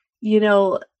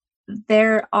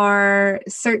 There are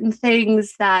certain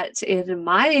things that in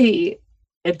my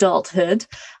adulthood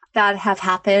that have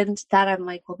happened that I'm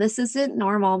like, well, this isn't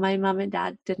normal. My mom and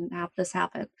dad didn't have this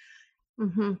happen.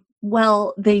 Mm-hmm.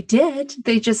 Well, they did.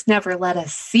 They just never let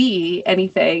us see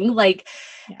anything.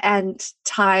 And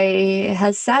Ty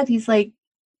has said, he's like,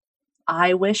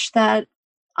 I wish that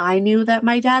I knew that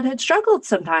my dad had struggled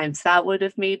sometimes. That would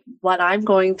have made what I'm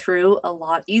going through a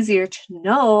lot easier to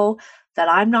know that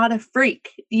I'm not a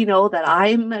freak, that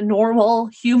I'm a normal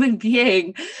human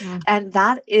being. Mm. And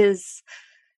that is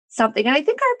something. And I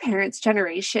think our parents'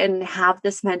 generation have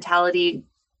this mentality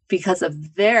because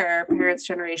of their parents'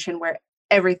 generation where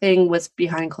everything was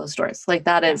behind closed doors. Like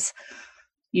that is,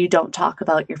 you don't talk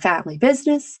about your family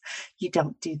business. You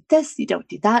don't do this, you don't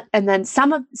do that. And then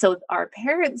so our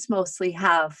parents mostly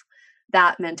have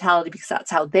that mentality because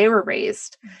that's how they were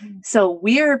raised. Mm-hmm. So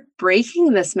we're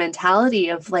breaking this mentality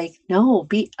of like, no,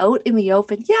 be out in the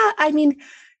open. Yeah. I mean,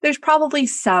 there's probably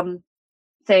some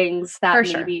things that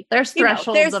for maybe sure. There's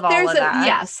thresholds of all of that.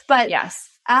 Yes. But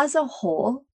as a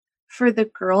whole, for the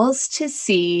girls to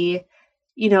see,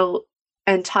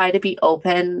 and Ty to be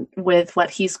open with what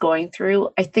he's going through,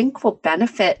 I think will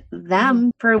benefit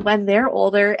them for when they're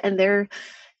older and they're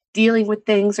dealing with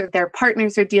things or their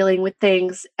partners are dealing with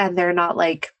things and they're not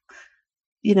like,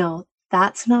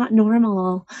 that's not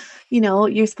normal.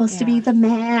 You're supposed to be the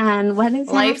man. What is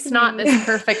life's happening? Not this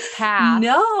perfect path.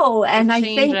 No. And I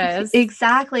changes. think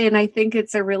exactly. And I think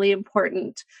it's a really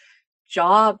important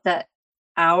job that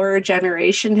our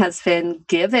generation has been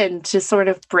given to sort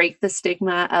of break the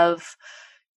stigma of,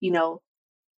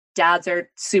 dads are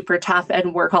super tough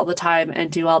and work all the time and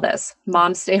do all this.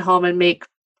 Moms stay home and make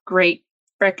great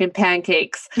frickin'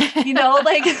 pancakes. No,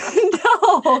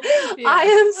 I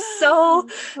am so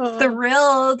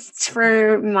thrilled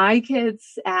for my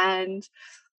kids and,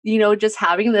 just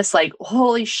having this like,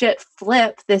 holy shit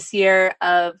flip this year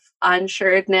of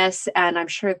unsureness. And I'm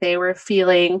sure they were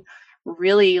feeling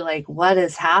really like, what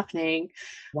is happening?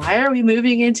 Why are we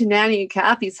moving into Nanny and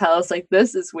Kathy's house? Like,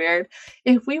 this is weird.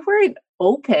 If we weren't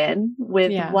open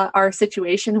with what our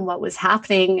situation and what was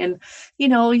happening and,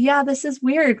 this is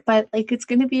weird, but like, it's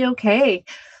going to be okay.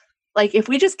 Like, if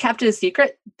we just kept it a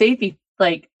secret, they'd be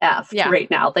like effed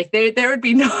right now. Like there would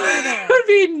be no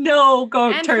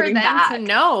turning back. To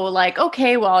know like,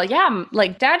 okay, well,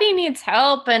 like daddy needs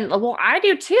help and well, I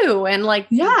do too. And like,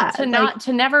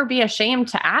 to never be ashamed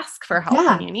to ask for help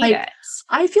when you need it.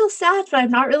 I feel sad, but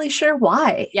I'm not really sure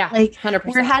why. Yeah. Like 100%.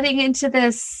 We're heading into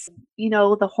this,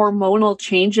 the hormonal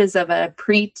changes of a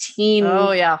preteen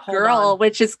girl,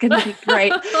 which is going to be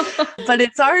great, but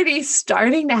it's already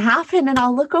starting to happen. And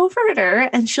I'll look over at her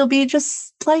and she'll be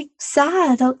just like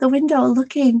sad out the window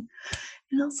looking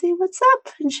and I'll say, what's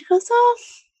up? And she goes, oh,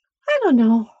 I don't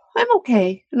know. I'm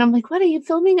okay. And I'm like, what are you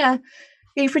filming? Are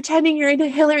you pretending you're in a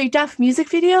Hillary Duff music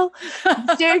video?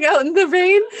 Staring out in the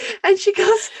rain? And she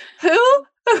goes, who?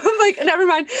 I'm like, never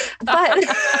mind. But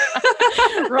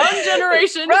wrong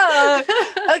generation. Wrong.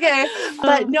 Okay.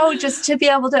 But no, just to be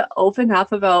able to open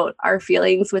up about our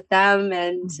feelings with them.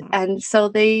 And so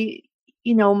they,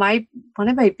 one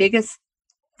of my biggest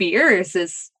fears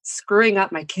is screwing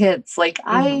up my kids. Like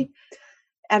I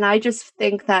just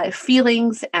think that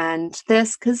feelings and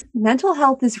this, because mental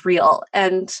health is real.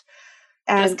 And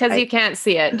just because you can't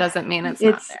see it doesn't mean it's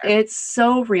not there. It's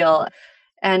so real.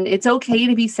 And it's okay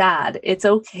to be sad. It's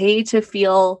okay to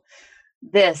feel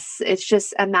this. It's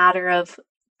just a matter of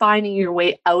finding your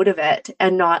way out of it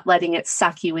and not letting it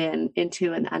suck you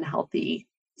into an unhealthy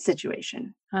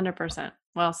situation. 100%.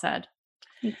 Well said.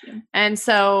 Thank you. And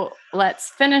so let's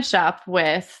finish up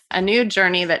with a new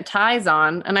journey that Ty's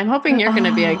on. And I'm hoping you're going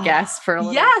to be a guest for a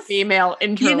little female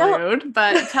interlude.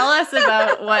 But tell us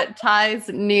about what Ty's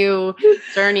new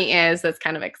journey is that's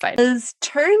kind of exciting. Has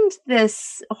turned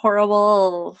this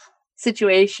horrible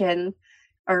situation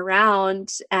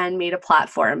around and made a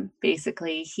platform.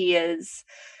 Basically, he is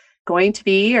going to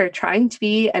be or trying to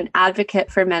be an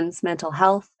advocate for men's mental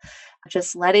health,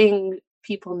 just letting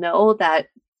people know that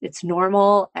it's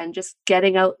normal and just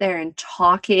getting out there and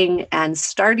talking and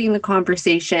starting the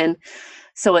conversation.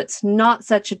 So it's not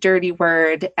such a dirty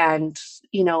word. And,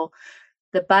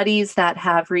 the buddies that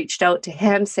have reached out to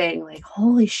him saying like,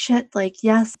 holy shit, like,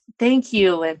 yes, thank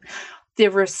you. And the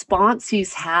response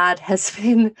he's had has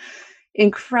been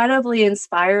incredibly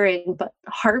inspiring, but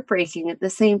heartbreaking at the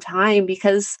same time,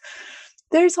 because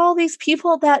there's all these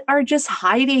people that are just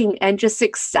hiding and just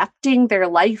accepting their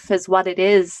life as what it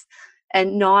is,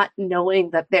 and not knowing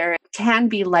that there can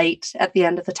be light at the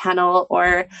end of the tunnel,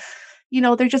 or,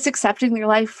 they're just accepting their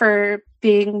life for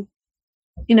being,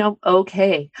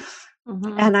 okay.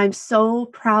 Mm-hmm. And I'm so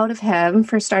proud of him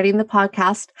for starting the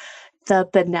podcast, the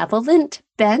Benevolent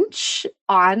Bench,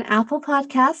 on Apple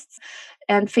Podcasts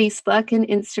and Facebook and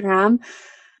Instagram.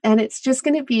 And it's just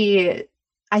going to be,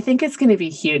 I think it's going to be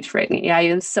huge, Brittany. I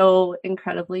am so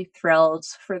incredibly thrilled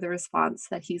for the response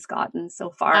that he's gotten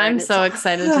so far. I'm so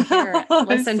excited to hear it.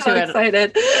 Listen to it.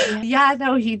 Excited. Yeah,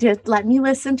 no, he did let me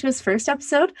listen to his first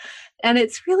episode, and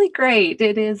it's really great.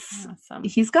 It is awesome.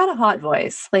 He's got a hot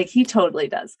voice, like he totally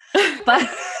does. But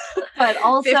but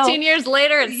also 15 years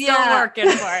later, it's still working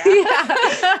for you.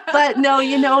 But no,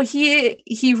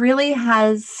 he really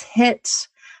has hit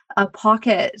a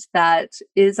pocket that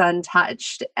is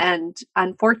untouched, and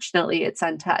unfortunately it's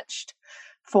untouched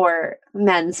for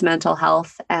men's mental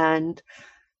health, and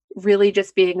really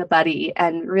just being a buddy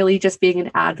and really just being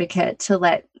an advocate to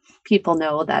let people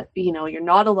know that, you're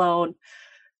not alone.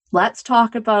 Let's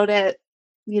talk about it.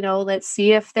 Let's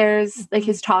see if there's like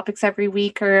his topics every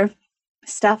week or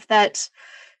stuff that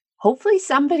hopefully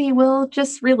somebody will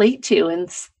just relate to. And,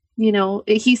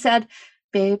 he said,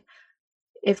 babe,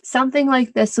 if something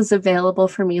like this was available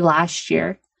for me last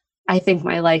year, I think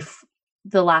my life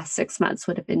the last 6 months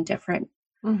would have been different.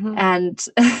 Mm-hmm.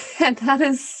 And that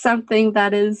is something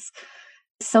that is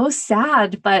so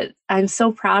sad, but I'm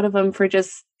so proud of him for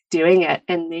just doing it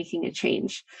and making a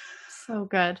change. So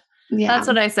good. Yeah. That's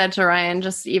what I said to Ryan,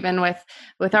 just even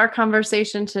with our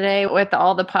conversation today, with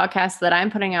all the podcasts that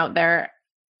I'm putting out there,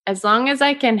 as long as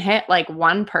I can hit like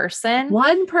one person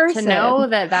to know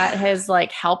that has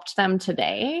like helped them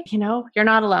today, you're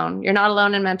not alone. You're not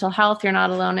alone in mental health. You're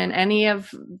not alone in any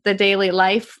of the daily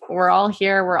life. We're all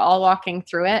here. We're all walking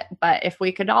through it. But if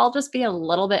we could all just be a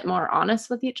little bit more honest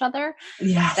with each other,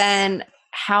 then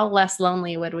how less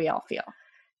lonely would we all feel?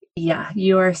 Yeah,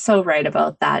 you are so right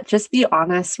about that. Just be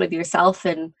honest with yourself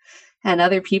and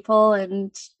other people,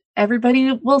 and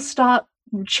everybody will stop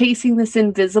chasing this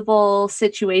invisible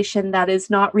situation that is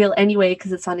not real anyway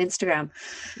because it's on Instagram.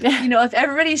 If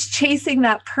everybody's chasing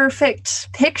that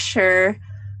perfect picture,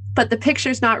 but the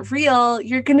picture's not real,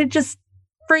 you're going to just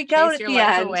freak out at the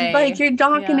end. Away. Like you're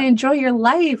not going to enjoy your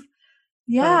life.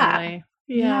 Yeah. Totally.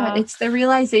 Yeah. It's the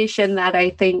realization that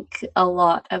I think a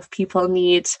lot of people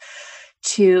need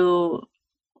to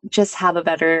just have a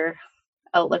better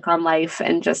outlook on life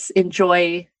and just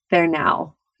enjoy their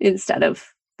now instead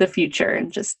of the future,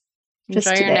 and just enjoy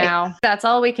today. Your now. That's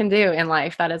all we can do in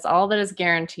life. That is all that is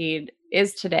guaranteed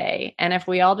is today. And if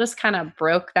we all just kind of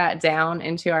broke that down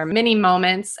into our mini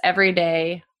moments every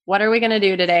day, what are we going to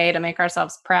do today to make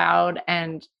ourselves proud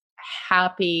and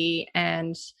happy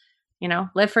and,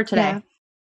 live for today? Yeah.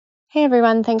 Hey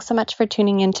everyone, thanks so much for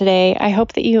tuning in today. I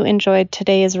hope that you enjoyed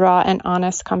today's raw and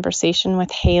honest conversation with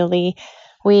Hayley.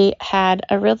 We had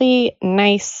a really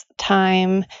nice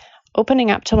time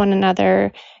opening up to one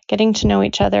another, getting to know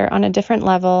each other on a different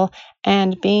level,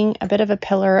 and being a bit of a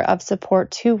pillar of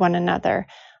support to one another.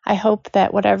 I hope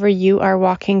that whatever you are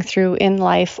walking through in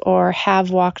life, or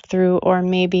have walked through, or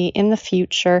maybe in the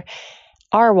future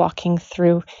are walking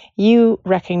through, you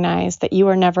recognize that you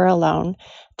are never alone.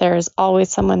 There's always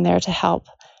someone there to help.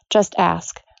 Just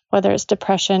ask. Whether it's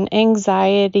depression,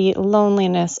 anxiety,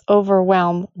 loneliness,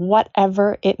 overwhelm,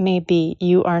 whatever it may be,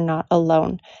 you are not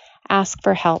alone. Ask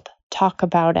for help. Talk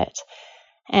about it.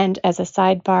 And as a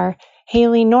sidebar,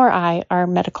 Hayley nor I are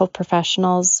medical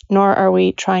professionals, nor are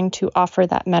we trying to offer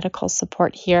that medical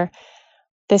support here.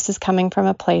 This is coming from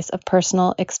a place of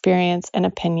personal experience and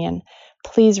opinion.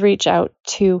 Please reach out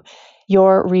to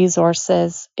your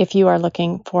resources if you are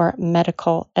looking for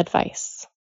medical advice.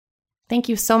 Thank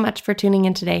you so much for tuning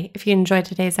in today. If you enjoyed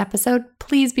today's episode,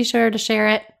 please be sure to share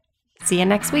it. See you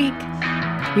next week.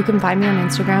 You can find me on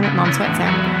Instagram at Mom Sweat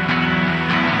Sanity.